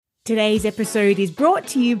Today's episode is brought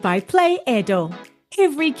to you by Play Edo.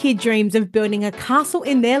 Every kid dreams of building a castle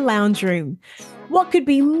in their lounge room. What could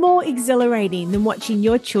be more exhilarating than watching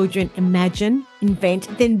your children imagine, invent,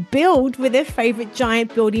 then build with their favourite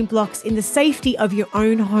giant building blocks in the safety of your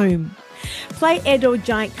own home? Play Edo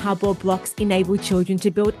giant cardboard blocks enable children to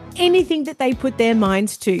build anything that they put their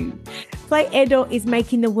minds to. Play Edo is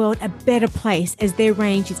making the world a better place as their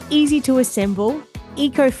range is easy to assemble,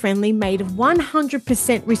 eco-friendly, made of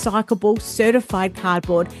 100% recyclable certified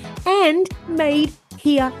cardboard and made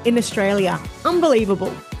here in Australia.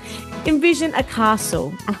 Unbelievable. Envision a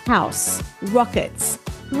castle, a house, rockets,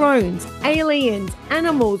 drones, aliens,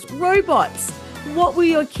 animals, robots. What will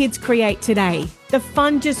your kids create today? The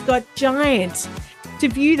fun just got giant. To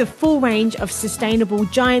view the full range of sustainable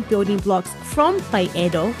giant building blocks from Play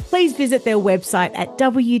Edo, please visit their website at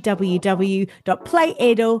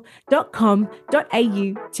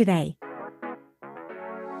www.playedo.com.au today.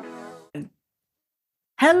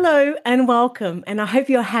 Hello and welcome, and I hope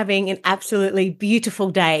you're having an absolutely beautiful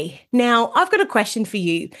day. Now, I've got a question for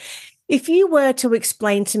you. If you were to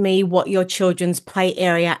explain to me what your children's play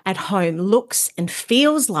area at home looks and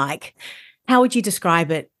feels like, how would you describe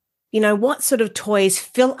it? You know, what sort of toys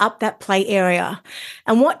fill up that play area?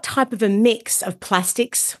 And what type of a mix of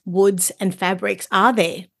plastics, woods, and fabrics are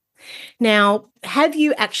there? Now, have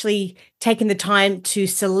you actually taken the time to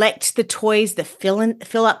select the toys that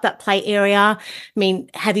fill up that play area? I mean,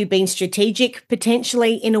 have you been strategic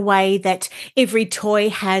potentially in a way that every toy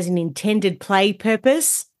has an intended play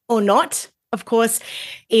purpose or not? Of course,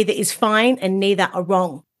 either is fine and neither are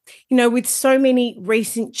wrong. You know, with so many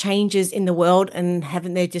recent changes in the world, and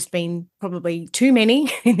haven't there just been probably too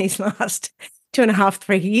many in these last 2.5,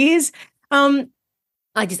 3 years? I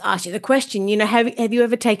just asked you the question, you know, have you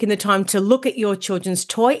ever taken the time to look at your children's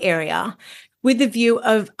toy area with the view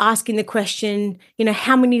of asking the question, you know,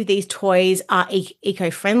 how many of these toys are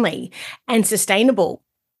eco-friendly and sustainable?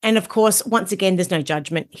 And of course, once again, there's no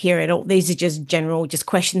judgment here at all. These are just general, just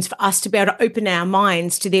questions for us to be able to open our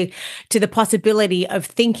minds to the possibility of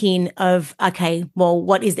thinking of, okay, well,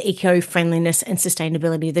 what is the eco-friendliness and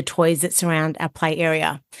sustainability of the toys that surround our play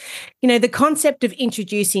area? You know, the concept of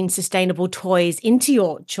introducing sustainable toys into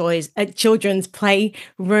your children's play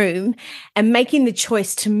room and making the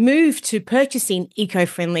choice to move to purchasing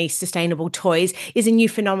eco-friendly, sustainable toys is a new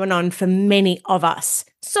phenomenon for many of us.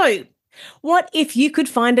 So, what if you could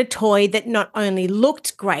find a toy that not only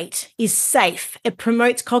looked great, is safe, it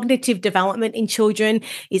promotes cognitive development in children,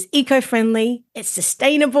 is eco-friendly, it's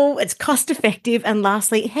sustainable, it's cost-effective, and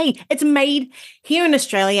lastly, hey, it's made here in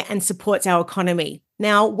Australia and supports our economy?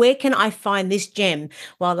 Now, where can I find this gem?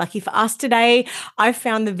 Well, lucky for us today, I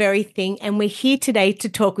found the very thing, and we're here today to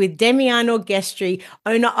talk with Damiano Gestri,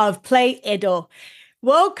 owner of Play Edo.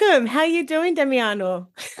 Welcome. How are you doing, Damiano?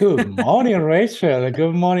 Good morning, Rachel.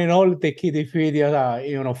 Good morning, all the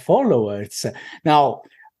Kidipedia, followers. Now,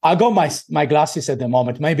 I got my glasses at the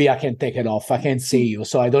moment. Maybe I can take it off. I can't see you,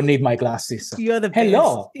 so I don't need my glasses. You're the best.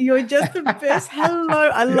 Hello. You're just the best. Hello.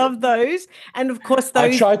 I love those. And of course,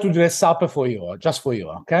 those. I try to dress up for you, just for you,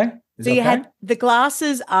 okay? So you had the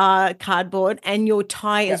glasses are cardboard and your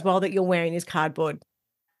tie as well that you're wearing is cardboard.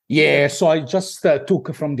 Yeah, so I just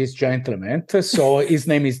took from this gentleman. So his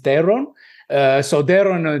name is Darren. So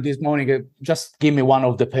Darren this morning just gave me one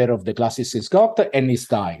of the pair of the glasses he's got and his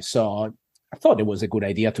tie. So I thought it was a good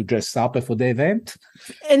idea to dress up for the event.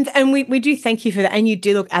 And we do thank you for that. And you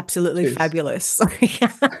do look absolutely fabulous.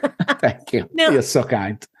 Thank you. Now, you're so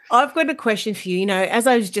kind. I've got a question for you. You know, as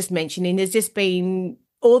I was just mentioning, there's just been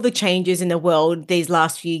all the changes in the world these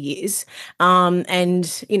last few years.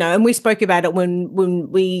 And, you know, and we spoke about it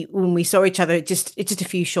when we saw each other just a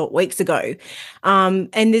few short weeks ago.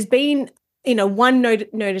 And there's been, you know, one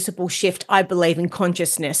noticeable shift, I believe, in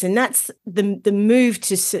consciousness, and that's the move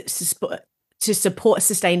to support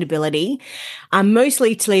sustainability,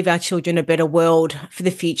 mostly to leave our children a better world for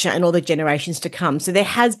the future and all the generations to come. So there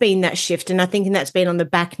has been that shift, and I think that's been on the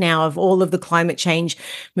back now of all of the climate change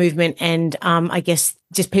movement and I guess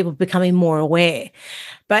just people becoming more aware.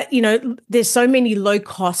 But, you know, there's so many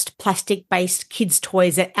low-cost plastic-based kids'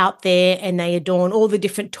 toys that are out there, and they adorn all the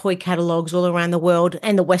different toy catalogs all around the world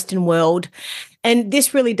and the Western world. And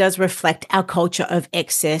this really does reflect our culture of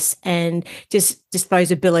excess and just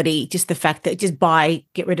disposability, just the fact that just buy,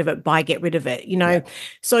 get rid of it, you know. Yeah.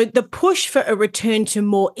 So the push for a return to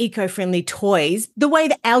more eco-friendly toys, the way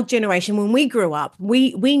that our generation, when we grew up,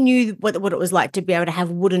 we knew what it was like to be able to have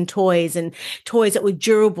wooden toys and toys that were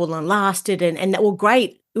durable and lasted and that were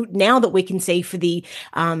great now that we can see for the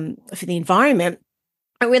environment.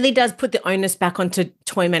 it really does put the onus back onto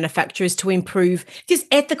toy manufacturers to improve just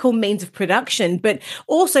ethical means of production, but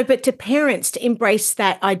to parents to embrace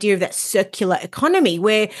that idea of that circular economy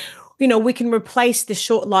where, we can replace the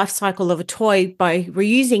short life cycle of a toy by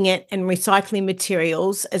reusing it and recycling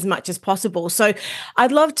materials as much as possible. So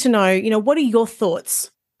I'd love to know, what are your thoughts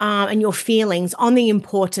and your feelings on the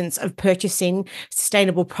importance of purchasing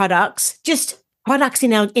sustainable products, just products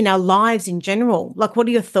in our lives in general? Like, what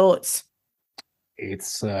are your thoughts?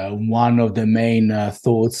 It's one of the main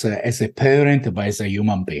thoughts as a parent, but as a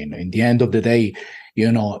human being. In the end of the day,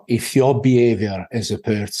 if your behavior as a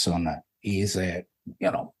person is,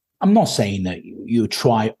 I'm not saying that you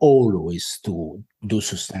try always to do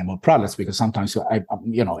sustainable products, because sometimes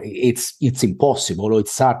it's impossible or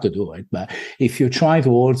it's hard to do it. But if you try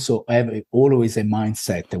to also have always a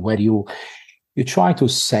mindset where you try to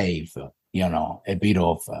save, a bit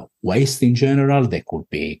of waste in general. That could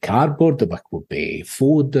be cardboard, but could be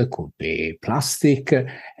food, could be plastic,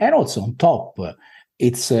 and also on top,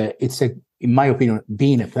 it's in my opinion,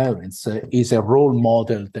 being a parent is a role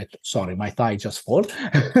model that. Sorry, my thigh just fall.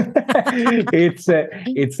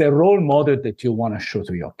 It's a role model that you want to show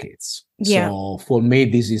to your kids. Yeah. So for me,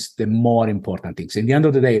 this is the more important things. In the end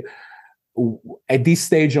of the day, at this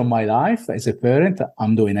stage of my life as a parent,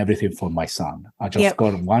 I'm doing everything for my son. I just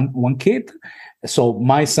got one kid. So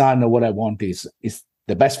my son, what I want is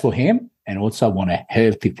the best for him. And also I want a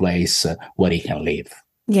healthy place where he can live.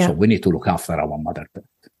 Yeah. So we need to look after our mother.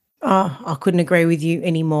 Oh, I couldn't agree with you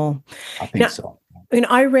anymore. I think so. And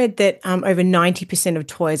I read that over 90% of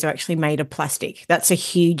toys are actually made of plastic. That's a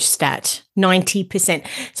huge stat, 90%.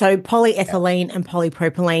 So polyethylene and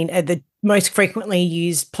polypropylene are the most frequently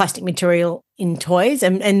used plastic material in toys.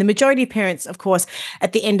 And the majority of parents, of course,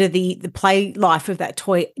 at the end of the play life of that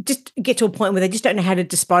toy, just get to a point where they just don't know how to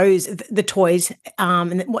dispose of the toys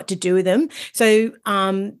and what to do with them. So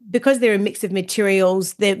because they're a mix of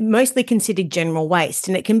materials, they're mostly considered general waste.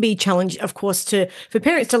 And it can be a challenge, of course, for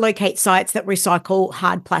parents to locate sites that recycle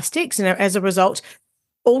hard plastics. And as a result,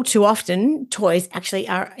 all too often, toys actually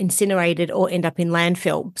are incinerated or end up in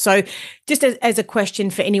landfill. So just as a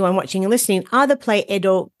question for anyone watching and listening, are the Play-Ed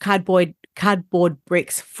or cardboard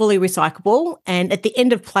bricks fully recyclable? And at the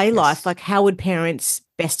end of play life, like how would parents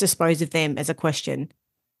best dispose of them, as a question?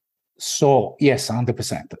 So yes,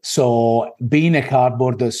 100%. So being a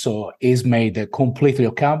cardboard, is made completely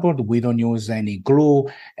of cardboard. We don't use any glue,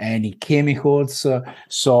 any chemicals.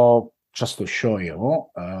 So just to show you,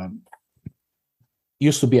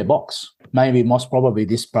 used to be a box. Maybe most probably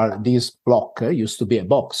this block used to be a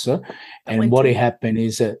box. And what happened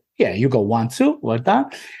is, you got 1, 2, well done.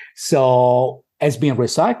 So it's been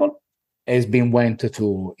recycled, it's been went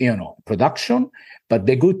to, production. But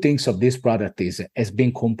the good things of this product is it's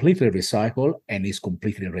been completely recycled and is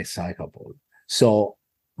completely recyclable. So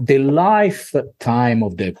the lifetime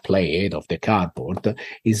of the Play-Ed, of the cardboard,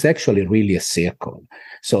 is actually really a circle.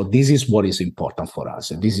 So this is what is important for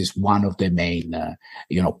us. And this is one of the main,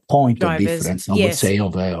 point of difference, I would say,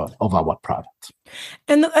 of our product.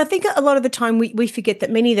 And I think a lot of the time we forget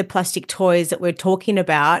that many of the plastic toys that we're talking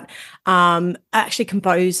about are actually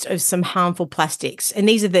composed of some harmful plastics. And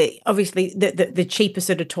these are obviously the cheaper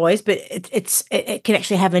sort of toys, but it can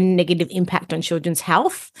actually have a negative impact on children's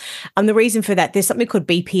health. And the reason for that, there's something called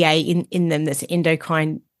BPA in them that's an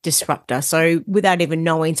endocrine disruptor. So without even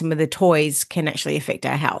knowing, some of the toys can actually affect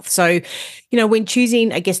our health. So, when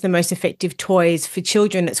choosing, I guess, the most effective toys for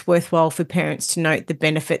children, it's worthwhile for parents to note the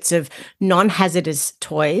benefits of non-hazardous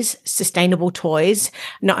toys, sustainable toys,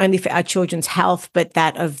 not only for our children's health, but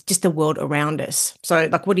that of just the world around us. So,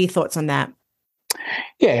 what are your thoughts on that?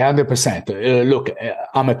 Yeah, 100%. Look,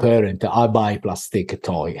 I'm a parent. I buy plastic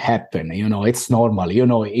toy. Happen, it's normal.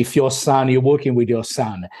 If you're working with your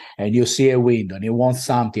son and you see a window and he wants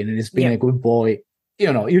something and he's being a good boy,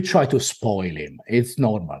 you try to spoil him. It's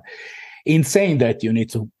normal. In saying that, you need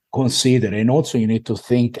to consider, and also you need to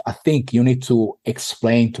think, I think you need to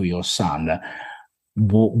explain to your son,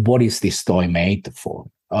 what is this toy made for?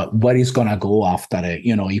 Where he's gonna go after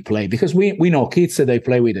he play, because we know kids, they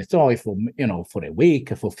play with a toy for for a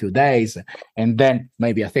week, for a few days, and then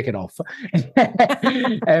maybe I take it off,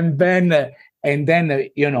 and then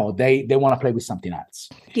they want to play with something else.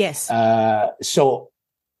 Yes.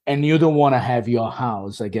 And you don't want to have your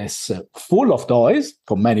house, I guess, full of toys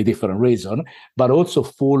for many different reasons, but also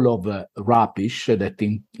full of rubbish that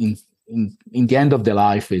in the end of the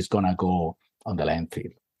life is gonna go on the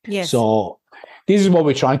landfill. Yes. So this is what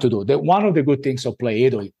we're trying to do. One of the good things of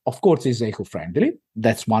Play-Doh, of course, is eco-friendly.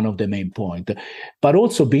 That's one of the main points. But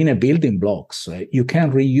also being a building blocks, you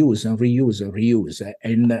can reuse and reuse and reuse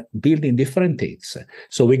and building different things.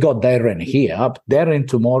 So we got Darren here. Darren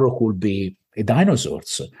tomorrow could be a dinosaur.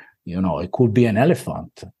 It could be an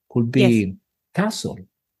elephant, could be castle.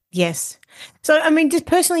 Yes. So, I mean, just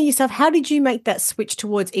personally yourself, how did you make that switch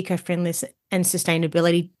towards eco-friendliness and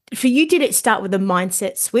sustainability? For you, did it start with a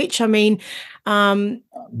mindset switch? I mean,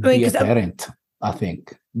 be a parent, I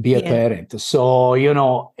think. Be a parent. So,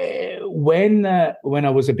 when I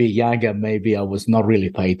was a bit younger, maybe I was not really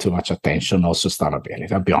paying too much attention on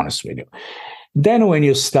sustainability, I'll be honest with you. Then when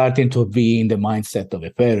you're starting to be in the mindset of a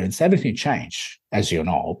parent, everything changed, as you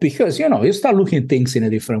know, because, you start looking at things in a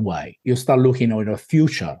different way. You start looking at the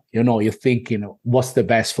future, you're thinking, what's the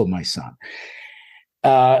best for my son?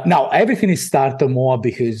 Now, everything is started more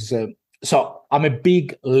because, so I'm a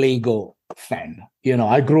big Lego fan.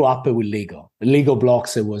 I grew up with Lego. Lego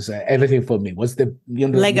blocks, it was everything for me. It was the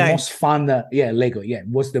most fun, Lego, it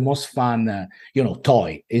was the most fun,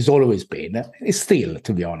 toy. It's always been. It's still,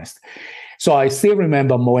 to be honest. So I still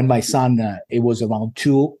remember when my son, it was around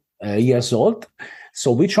 2 years old.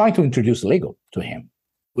 So we tried to introduce Lego to him.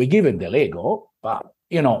 We give him the Lego, but,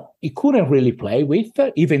 he couldn't really play with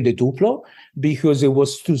even the Duplo because it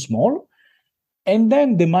was too small. And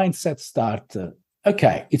then the mindset started,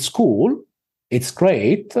 okay, it's cool, it's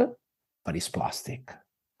great, but it's plastic.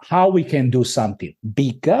 How we can do something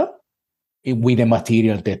bigger with a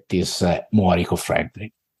material that is more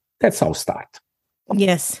eco-friendly? That's how it started.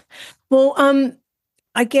 Yes. Well,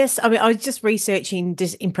 I guess, I was just researching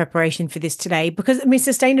just in preparation for this today because,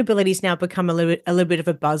 sustainability has now become a little bit of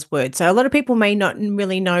a buzzword. So a lot of people may not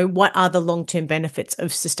really know what are the long-term benefits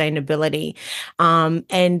of sustainability,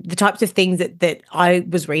 and the types of things that I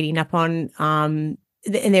was reading up on. And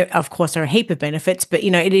there, of course, are a heap of benefits, but,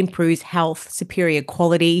 it improves health, superior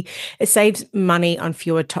quality. It saves money on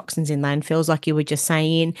fewer toxins in landfills, like you were just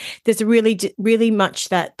saying. There's a really much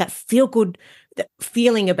that feel-good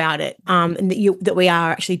feeling about it, and that we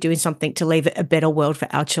are actually doing something to leave a better world for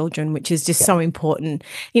our children, which is just so important.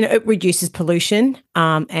 It reduces pollution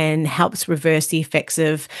and helps reverse the effects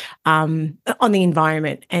of on the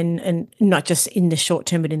environment, and not just in the short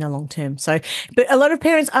term, but in the long term. So, but a lot of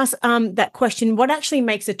parents ask that question: what actually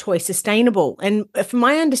makes a toy sustainable? And from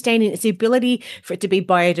my understanding, it's the ability for it to be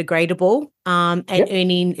biodegradable and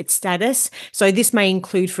earning its status. So this may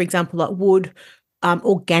include, for example, like wood,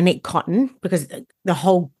 organic cotton, because the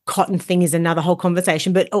whole cotton thing is another whole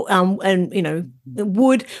conversation, but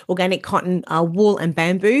wood, organic cotton, wool and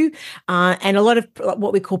bamboo, and a lot of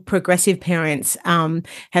what we call progressive parents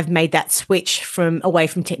have made that switch away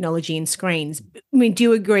from technology and screens. Do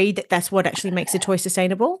you agree that that's what actually makes a toy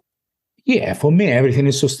sustainable? Yeah, for me, everything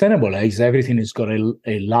is sustainable. Everything has got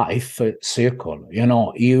a life circle.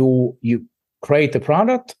 You create the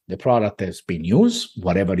product has been used,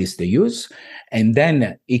 whatever is the use, and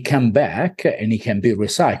then it come back and it can be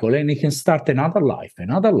recycled and it can start another life.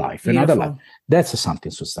 That's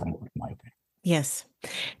something sustainable, in my opinion. Yes.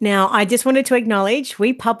 Now, I just wanted to acknowledge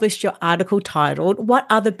we published your article titled "What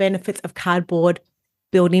Are the Benefits of Cardboard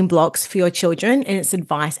Building Blocks for Your Children and Its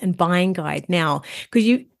Advice and Buying Guide." Now, could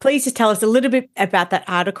you please just tell us a little bit about that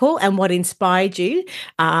article and what inspired you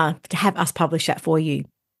to have us publish that for you?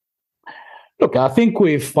 Look, I think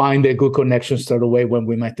we find a good connection straight away when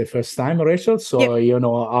we met the first time, Rachel. So,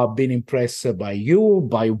 I've been impressed by you,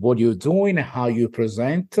 by what you're doing, how you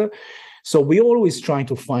present. So we always trying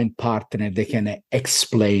to find partners that can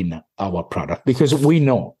explain our product because we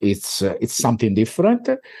know it's something different.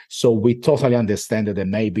 So we totally understand that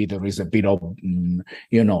maybe there is a bit of,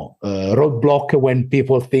 roadblock when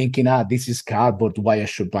people thinking, this is cardboard, why I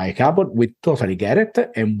should buy cardboard. We totally get it.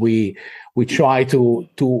 And we try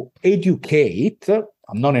to educate.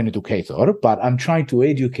 I'm not an educator, but I'm trying to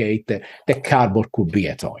educate that cardboard could be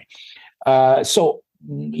a toy. So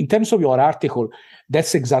in terms of your article,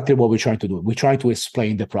 that's exactly what we're trying to do. We try to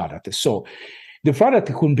explain the product. So the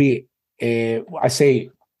product could be, I say,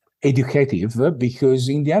 educative, because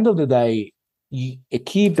in the end of the day, a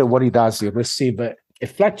kid, what he does, he receive a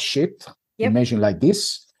flat sheet, imagine like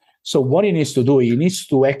this. So what he needs to do, he needs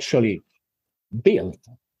to actually build.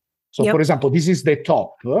 So, for example, this is the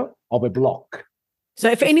top of a block.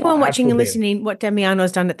 So for anyone watching and listening, what Damiano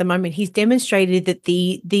has done at the moment, he's demonstrated that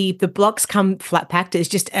the blocks come flat packed. It's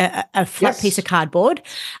just a flat piece of cardboard.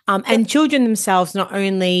 And children themselves not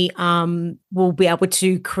only will be able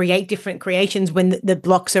to create different creations when the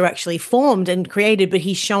blocks are actually formed and created, but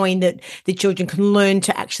he's showing that the children can learn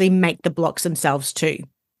to actually make the blocks themselves too.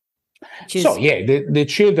 So, the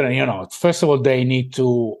children, first of all, they need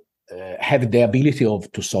to have the ability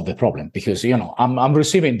to solve the problem. Because, I'm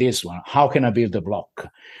receiving this one. How can I build a block?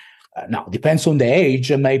 Now, depends on the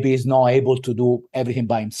age. Maybe he's not able to do everything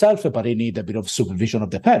by himself, but he needs a bit of supervision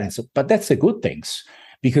of the parents. But that's a good thing,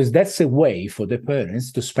 because that's a way for the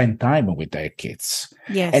parents to spend time with their kids.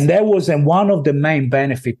 Yes. And that was one of the main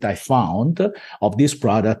benefits I found of this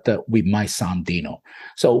product with my son, Dino.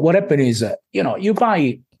 So what happened is, you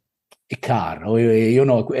buy a car or,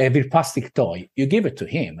 every plastic toy, you give it to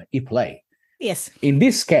him, he play. Yes. In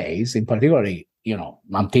this case, in particular,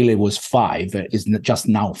 until he was 5, is just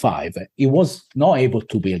now 5, he was not able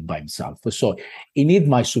to build by himself. So he need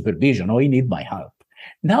my supervision or he need my help.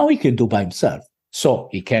 Now he can do by himself. So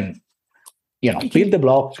he can, build the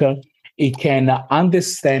block. He can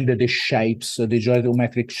understand the shapes, the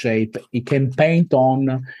geometric shape. He can paint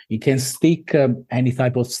on. He can stick any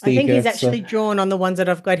type of stickers. I think he's actually drawn on the ones that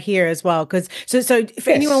I've got here as well. Because so for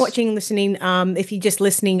anyone watching, listening, if you're just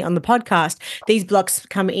listening on the podcast, these blocks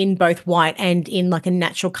come in both white and in like a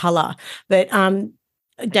natural color. But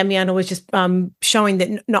Damiano was just showing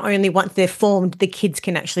that not only once they're formed, the kids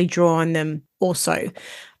can actually draw on them also.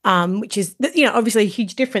 Which is, obviously a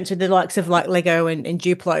huge difference with the likes of like Lego and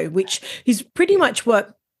Duplo, which is pretty much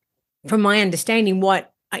what, from my understanding,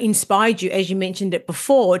 what inspired you, as you mentioned it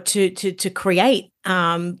before, to create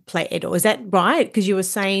Play Edo. Is that right? Because you were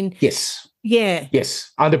saying... Yes. Yeah.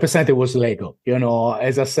 Yes, 100% it was Lego.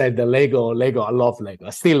 As I said, the Lego, I love Lego. I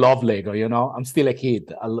still love Lego, I'm still a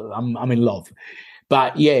kid. I'm in love.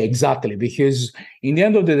 But yeah, exactly. Because in the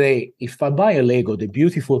end of the day, if I buy a Lego, the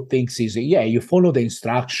beautiful thing is, you follow the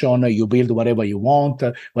instruction, you build whatever you want,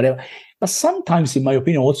 whatever. But sometimes, in my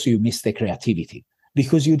opinion, also you miss the creativity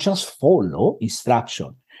because you just follow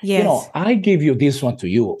instruction. Yes. I give you this one to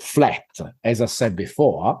you flat, as I said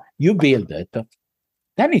before, you build it,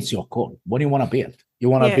 then it's your call. What do you want to build? You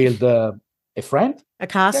want to build a friend? A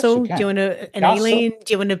castle? Yes, do you want an alien?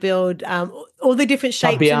 Do you want to build all the different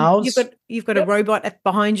shapes? You've got a robot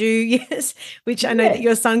behind you, yes, which I know that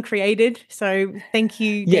your son created. So thank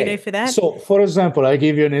you, Dino, for that. So, for example, I'll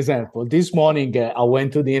give you an example. This morning, I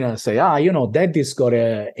went to dinner and say, Daddy's got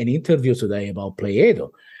an interview today about Play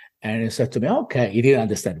Edo. And he said to me, okay, he didn't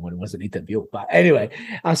understand what it was an interview. But anyway,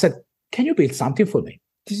 I said, can you build something for me?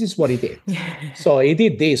 This is what he did. So he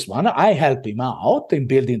did this one. I helped him out in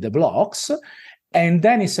building the blocks. And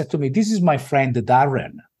then he said to me, this is my friend,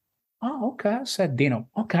 Darren. Oh, okay. I said, Dino,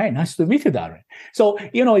 okay, nice to meet you, Darren. So,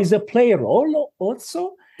 he's a play role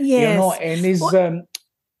also, yes. And is,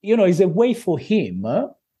 is a way for him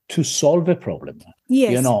to solve a problem,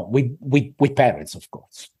 yes. With parents, of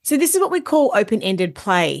course. So this is what we call open-ended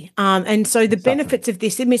play. And so the benefits of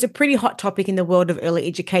this, it's a pretty hot topic in the world of early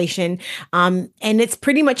education. And it's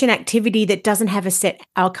pretty much an activity that doesn't have a set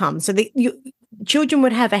outcome. So children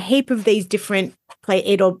would have a heap of these different Play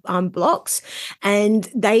Edo blocks, and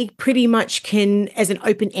they pretty much can, as an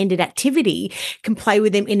open-ended activity, can play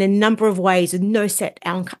with them in a number of ways with no set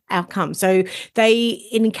outcome. So they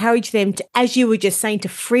encourage them to, as you were just saying, to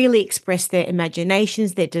freely express their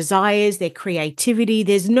imaginations, their desires, their creativity.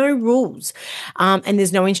 There's no rules and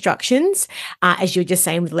there's no instructions. As you were just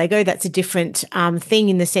saying with Lego, that's a different thing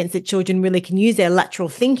in the sense that children really can use their lateral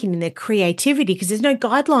thinking and their creativity because there's no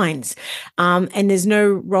guidelines and there's no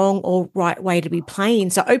wrong or right way to be playing.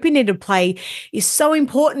 So open-ended play is so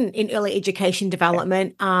important in early education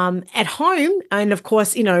development at home, and of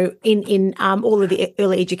course, in all of the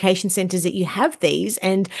early education centres that you have these,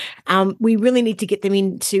 and we really need to get them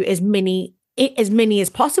into as many as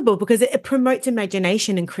possible because it promotes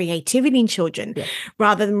imagination and creativity in children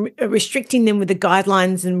rather than restricting them with the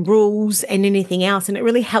guidelines and rules and anything else. And it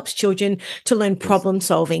really helps children to learn problem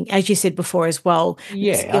solving, as you said before as well.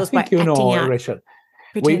 I think Rachel,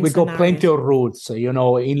 we got plenty of roots,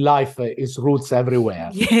 in life is roots everywhere.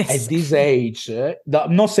 Yes. At this age,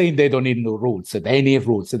 I'm not saying they don't need no roots. They need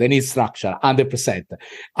roots. They need structure, 100%.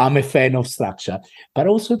 I'm a fan of structure. But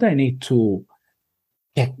also they need to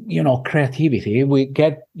get, creativity. We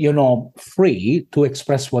get, free to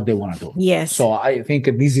express what they want to do. Yes. So I think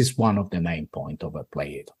this is one of the main points of a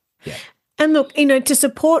Play Edo. Yeah. And look, to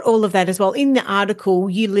support all of that as well, in the article,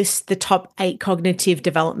 you list the top 8 cognitive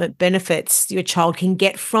development benefits your child can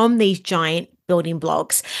get from these giant building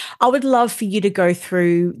blocks. I would love for you to go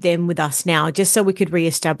through them with us now, just so we could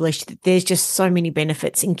reestablish that there's just so many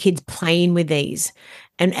benefits in kids playing with these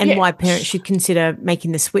and why parents should consider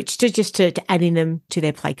making the switch to adding them to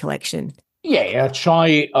their play collection. I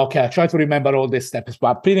try to remember all the steps,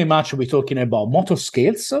 but pretty much we're talking about motor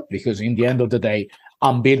skills because in the end of the day,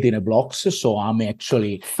 I'm building a blocks, so I'm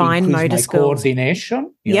actually fine motor my skills.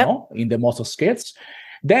 Coordination, in the motor skills.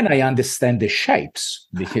 Then I understand the shapes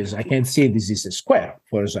because I can see this is a square,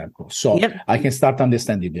 for example. So I can start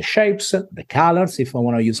understanding the shapes, the colors, if I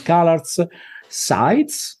want to use colors,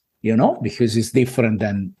 sides, because it's different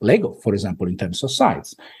than Lego, for example, in terms of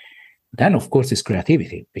size. Then, of course, it's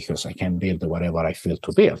creativity because I can build whatever I feel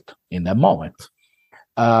to build in that moment.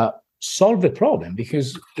 Solve the problem,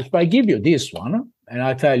 because if I give you this one and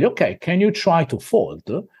I tell you, okay, can you try to fold?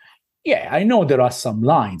 Yeah, I know there are some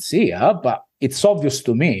lines here, but it's obvious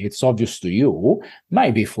to me, it's obvious to you.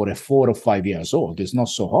 Maybe for a 4 or 5 years old, it's not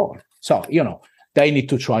so hard. So, they need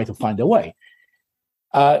to try to find a way.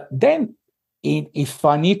 Then if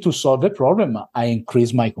I need to solve a problem, I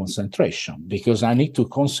increase my concentration because I need to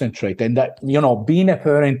concentrate. And that, being a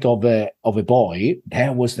parent of a boy,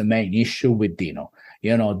 that was the main issue with Dino.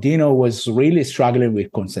 Dino was really struggling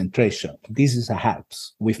with concentration. This is a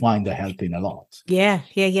helps. We find the helping a lot. Yeah.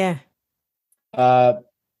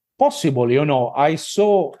 Possible, I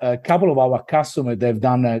saw a couple of our customers, they've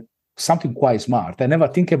done something quite smart. I never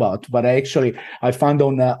think about, but I found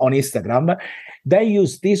on Instagram, they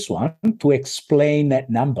use this one to explain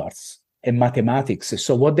numbers and mathematics.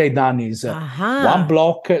 So what they done is one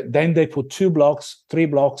block, then they put 2 blocks, 3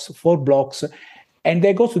 blocks, 4 blocks, and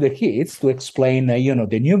they go to the kids to explain, the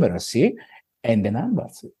numeracy and the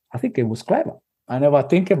numbers. I think it was clever. I never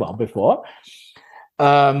think about before.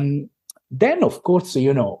 Then, of course,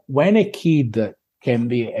 when a kid can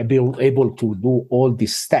be able to do all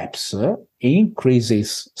these steps, it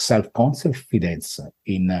increases self-confidence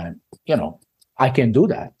in, I can do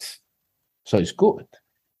that. So it's good.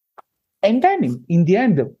 And then in the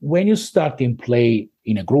end, when you start in play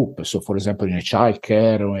in a group, so for example, in a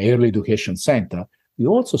childcare or early education center, you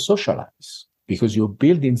also socialize because you're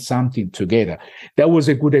building something together. That was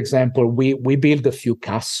a good example. We built a few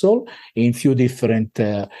castles in few different,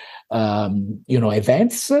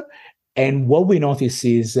 events. And what we notice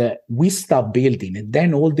is we start building, and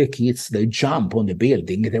then all the kids, they jump on the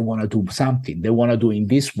building. They want to do something. They want to do in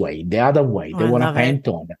this way, the other way. They want to paint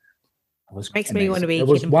on. Makes me want to be. It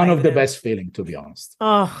was one of the best feelings, to be honest.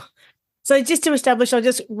 Oh, so just to establish, I'll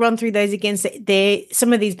just run through those again. So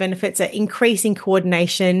some of these benefits are increasing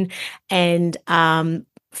coordination and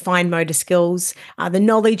fine motor skills, the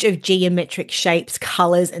knowledge of geometric shapes,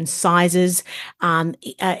 colors, and sizes.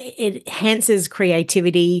 It enhances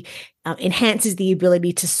creativity, enhances the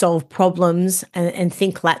ability to solve problems and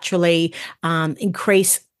think laterally,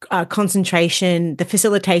 increase concentration, the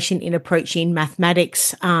facilitation in approaching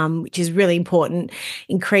mathematics, which is really important,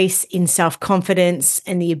 increase in self-confidence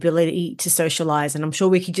and the ability to socialize. And I'm sure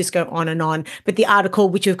we could just go on, but the article,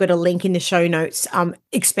 which we've got a link in the show notes,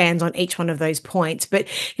 expands on each one of those points. But,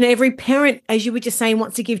 every parent, as you were just saying,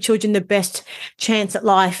 wants to give children the best chance at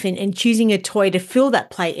life, and choosing a toy to fill that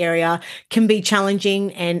play area can be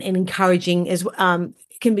challenging and encouraging as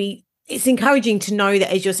it's encouraging to know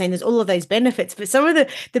that, as you're saying, there's all of those benefits. But some of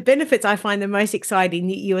the benefits I find the most exciting,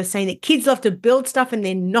 you were saying that kids love to build stuff and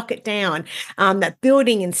then knock it down, that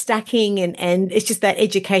building and stacking, and it's just that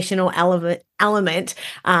educational element,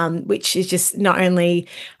 which is just not only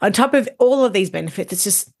on top of all of these benefits, it's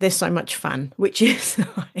just, they're so much fun, which is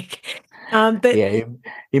like... But yeah,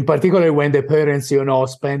 in particular when the parents,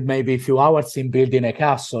 spend maybe a few hours in building a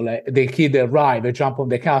castle, the kid arrive, they jump on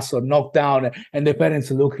the castle, knock down, and the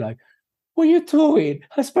parents look like, what are you doing?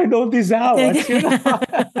 I spent all these hours,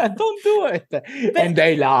 don't do it. And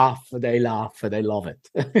they laugh, they love it,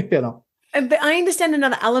 But I understand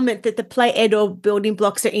another element, that the play ed or building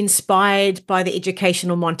blocks are inspired by the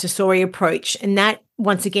educational Montessori approach. And that,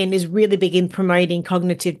 once again, is really big in promoting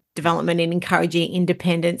cognitive development and encouraging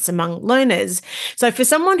independence among learners. So for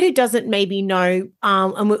someone who doesn't maybe know,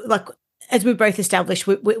 as we both established,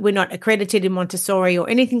 we're not accredited in Montessori or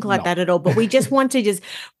anything like that at all, but we just want to just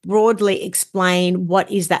broadly explain what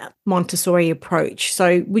is that Montessori approach.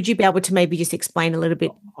 So would you be able to maybe just explain a little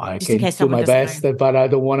bit? I can do my best, but I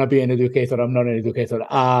don't want to be an educator. I'm not an educator.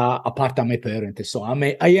 Apart, I'm a parent, so I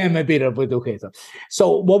am a bit of an educator.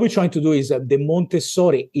 So what we're trying to do is the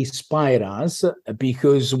Montessori inspire us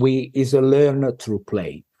because is a learn through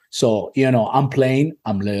play. So, I'm playing,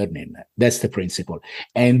 I'm learning. That's the principle.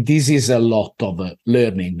 And this is a lot of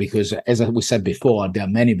learning because, as we said before, there are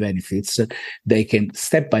many benefits. They can,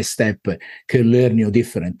 step by step, can learn you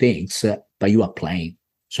different things, but you are playing.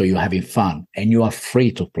 So you're having fun and you are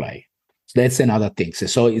free to play. So that's another thing.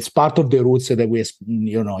 So it's part of the roots that we,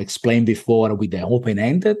 explained before with the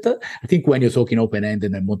open-ended. I think when you're talking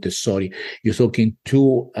open-ended and Montessori, you're talking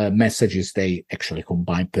two messages, they actually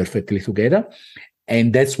combine perfectly together.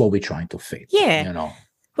 And that's what we're trying to fit. Yeah.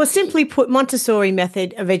 Well, simply put, Montessori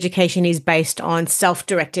method of education is based on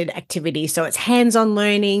self-directed activity. So it's hands-on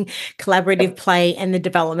learning, collaborative play, and the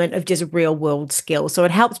development of just real-world skills. So it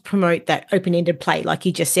helps promote that open-ended play, like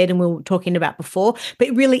you just said, and we were talking about before, but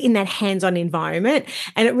really in that hands-on environment.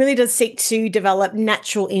 And it really does seek to develop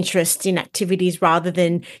natural interest in activities rather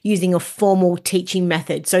than using a formal teaching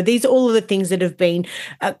method. So these are all of the things that have been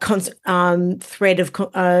a thread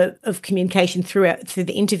of communication through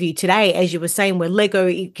the interview today, as you were saying, where Lego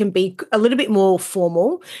it can be a little bit more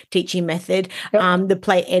formal teaching method. Yep. The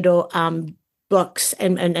Play Edo blocks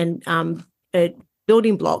and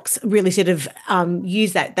building blocks really sort of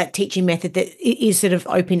use that teaching method that is sort of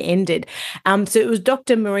open-ended. So it was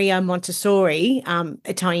Dr. Maria Montessori,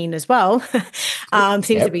 Italian as well,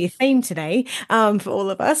 seems to be a theme today for all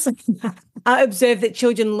of us. I observed that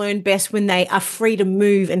children learn best when they are free to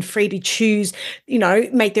move and free to choose,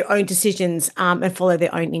 make their own decisions and follow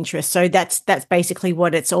their own interests. So that's basically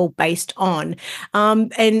what it's all based on.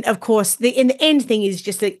 And of course, the end thing is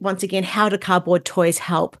just that, once again, how do cardboard toys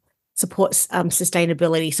help support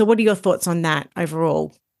sustainability? So what are your thoughts on that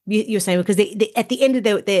overall? You're saying because at the end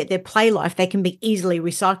of their play life, they can be easily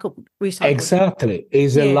recycled. Exactly,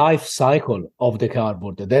 is a life cycle of the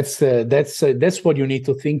cardboard. That's what you need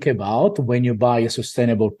to think about when you buy a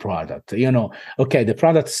sustainable product. Okay, the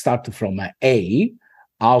product starts from A.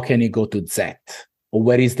 How can it go to Z? Or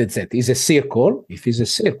where is the Z? Is a circle? If it's a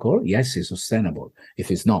circle, yes, it's sustainable. If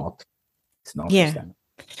it's not, it's not sustainable.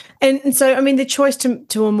 And so, I mean, the choice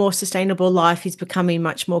to a more sustainable life is becoming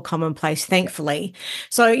much more commonplace, thankfully.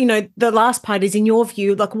 So, the last part is, in your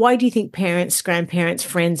view, like, why do you think parents, grandparents,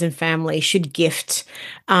 friends, and family should gift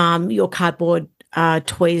your cardboard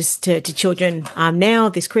toys to children now,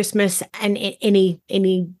 this Christmas, and any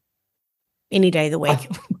day of the week?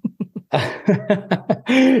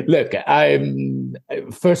 Look,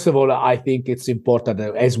 first of all, I think it's important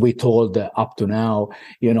that, as we told up to now,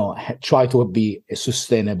 try to be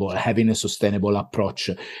sustainable, having a sustainable approach,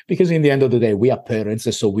 because in the end of the day, we are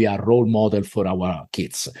parents, so we are role model for our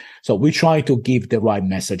kids. So we try to give the right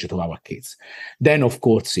message to our kids. Then, of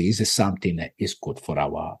course, is something that is good for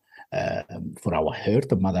our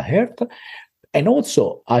health, mother health. And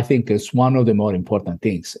also, I think it's one of the more important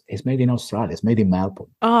things. It's made in Australia. It's made in Melbourne.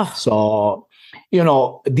 Oh. So,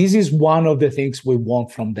 this is one of the things we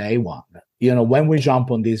want from day one. When we jump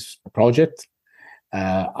on this project,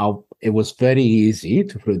 it was very easy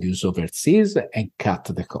to produce overseas and cut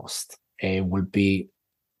the cost. It will be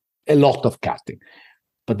a lot of cutting.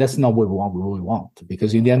 But that's not what we want.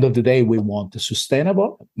 Because in the end of the day, we want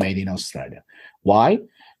sustainable, made in Australia. Why?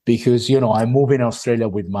 Because, I moved in Australia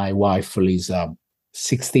with my wife, Lisa,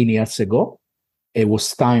 16 years ago. It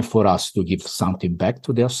was time for us to give something back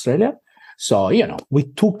to the Australia. So, we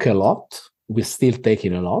took a lot. We're still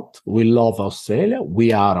taking a lot. We love Australia.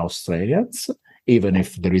 We are Australians, even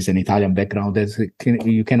if there is an Italian background that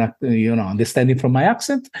you cannot, understand it from my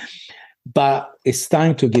accent. But it's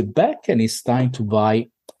time to give back, and it's time to buy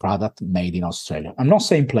product made in Australia. I'm not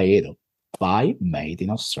saying Play-Doh. Buy made in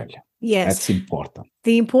Australia. Yes. That's important.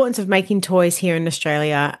 The importance of making toys here in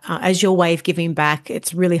Australia as your way of giving back,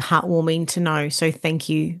 it's really heartwarming to know. So thank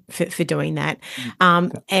you for doing that.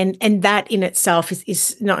 And that in itself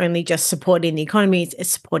is not only just supporting the economy, it's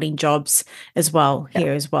supporting jobs as well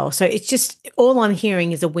here as well. So it's just, all I'm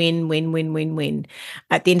hearing is a win, win, win, win, win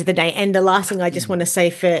at the end of the day. And the last thing I just want to say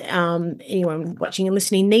for anyone watching and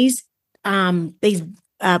listening, these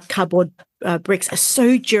cardboard bricks are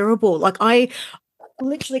so durable. Like, I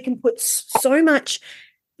literally can put so much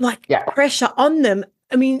pressure on them.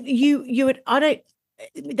 I mean, they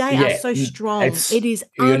are so strong. It is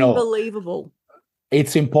unbelievable.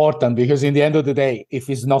 It's important because in the end of the day, if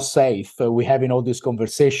it's not safe, we're having all this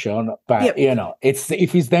conversation, but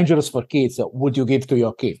if it's dangerous for kids, would you give to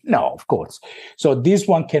your kid? No, of course. So this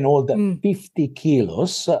one can hold 50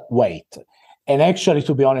 kilos weight. And actually,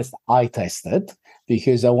 to be honest, I tested,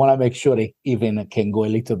 because I want to make sure it even can go a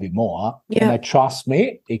little bit more. Yeah. And trust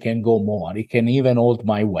me, it can go more. It can even hold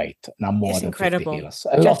my weight. Not more than incredible. 50 kilos.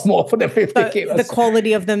 A lot more for the 50 kilos. The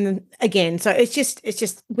quality of them, again. So it's just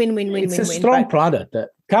win, win, win, it's win, a strong product.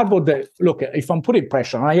 Cardboard, look, if I'm putting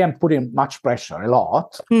pressure, and I am putting much pressure, a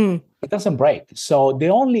lot, it doesn't break. So the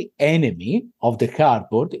only enemy of the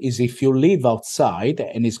cardboard is if you leave outside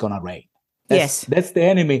and it's going to rain. That's the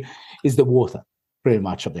enemy, is the water, pretty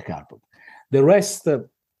much, of the cardboard. The rest,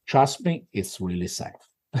 trust me, it's really safe.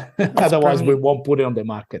 Otherwise, we won't put it on the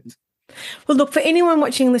market. Well, look, for anyone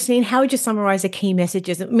watching and listening, how would you summarize the key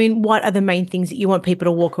messages? I mean, what are the main things that you want people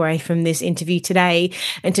to walk away from this interview today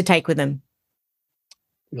and to take with them?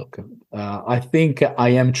 Look, I think I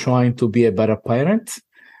am trying to be a better parent.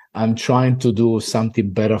 I'm trying to do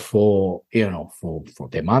something better for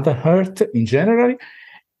the Mother Earth in general.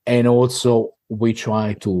 And also we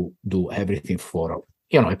try to do everything for,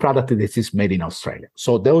 a product that is made in Australia.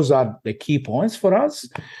 So those are the key points for us.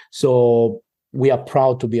 So we are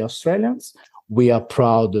proud to be Australians. We are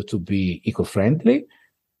proud to be eco-friendly.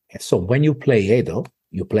 And so when you play Edo,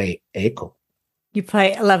 you play eco.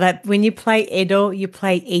 I love it. When you play Edo, you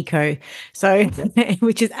play eco. So,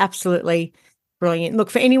 which is absolutely brilliant. Look,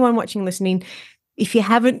 for anyone watching, listening, if you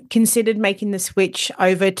haven't considered making the switch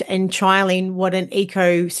over to and trialing what an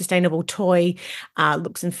eco-sustainable toy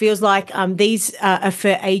looks and feels like, these are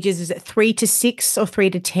for ages, is it 3 to 6 or 3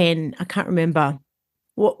 to 10? I can't remember.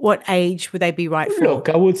 What age would they be right for? Look,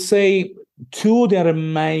 I would say 2, there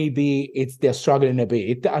maybe they're struggling a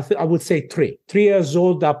bit. I would say 3 years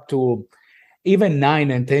old up to even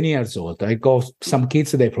 9 and 10 years old. I got some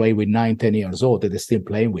kids they play with 9, 10 years old that they're still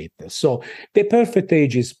playing with. So the perfect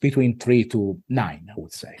age is between 3 to 9, I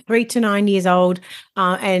would say. 3 to 9 years old.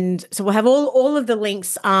 And so we'll have all of the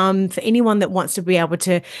links for anyone that wants to be able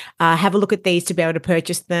to have a look at these, to be able to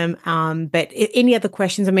purchase them. But any other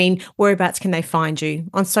questions, whereabouts can they find you?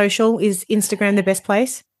 On social, is Instagram the best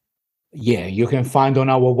place? Yeah, you can find on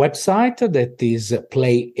our website, that is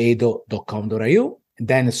playedo.com.au.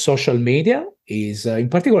 Then social media is in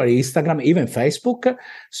particular Instagram, even Facebook.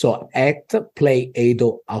 So at Play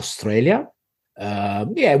Edo Australia.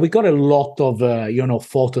 We got a lot of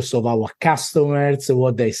photos of our customers,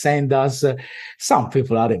 what they send us. Some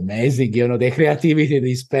people are amazing, the creativity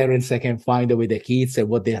these parents can find with the kids and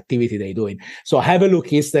what the activity they're doing. So have a look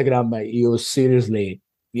Instagram. You seriously,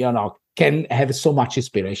 can have so much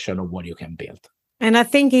inspiration of what you can build. And I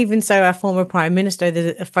think even so, our former Prime Minister,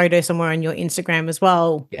 there's a photo somewhere on your Instagram as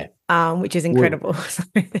well, which is incredible.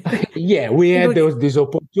 We had this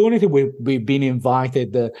opportunity. We've been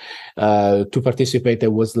invited to participate.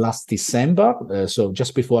 It was last December, so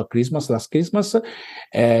just before last Christmas,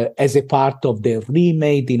 as a part of the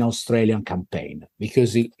Remade in Australian campaign,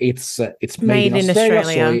 because it's made in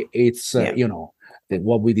Australia. So it's,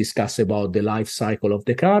 what we discuss about the life cycle of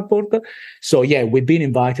the cardboard. So we've been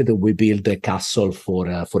invited. We built a castle for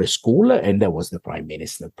a school, and that was the Prime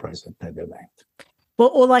Minister present at the event. Well,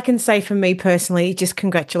 all I can say for me personally, just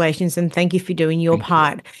congratulations and thank you for doing your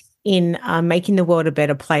part in making the world a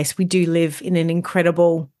better place. We do live in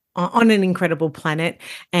on an incredible planet,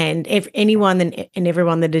 and anyone and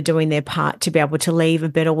everyone that are doing their part to be able to leave a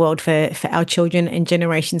better world for our children and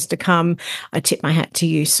generations to come, I tip my hat to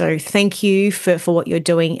you. So thank you for what you're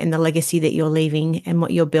doing and the legacy that you're leaving and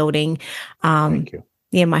what you're building. Thank you.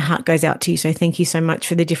 Yeah, my heart goes out to you. So thank you so much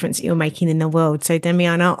for the difference that you're making in the world. So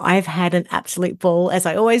Damiano, I've had an absolute ball, as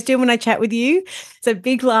I always do when I chat with you. So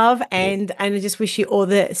big love, and I just wish you all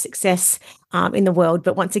the success in the world.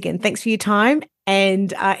 But once again, thanks for your time.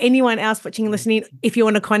 And anyone else watching and listening, if you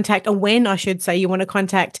want to contact, or when I should say you want to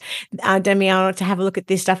contact Damiano to have a look at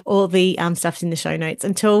this stuff, all the stuff's in the show notes.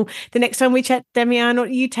 Until the next time we chat, Damiano,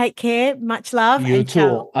 you take care. Much love. You too.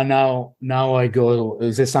 Ciao. And now I go.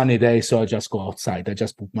 It's a sunny day, so I just go outside. I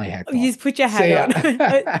just put my hat on. You just put your hat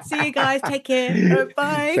on. See you guys. Take care.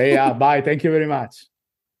 Bye. See ya. Bye. Thank you very much.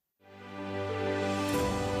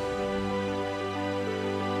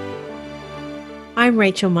 I'm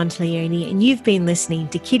Rachel Montaglioni, and you've been listening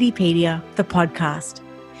to Kiddipedia, the podcast.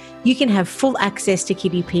 You can have full access to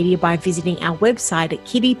Kiddipedia by visiting our website at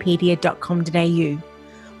kiddipedia.com.au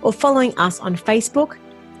or following us on Facebook,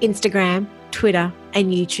 Instagram, Twitter,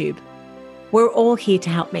 and YouTube. We're all here to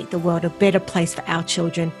help make the world a better place for our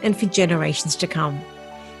children and for generations to come.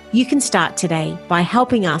 You can start today by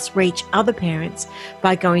helping us reach other parents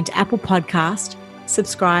by going to Apple Podcast,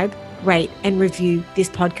 subscribe, rate, and review this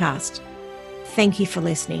podcast. Thank you for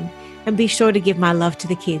listening, and be sure to give my love to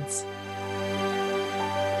the kids.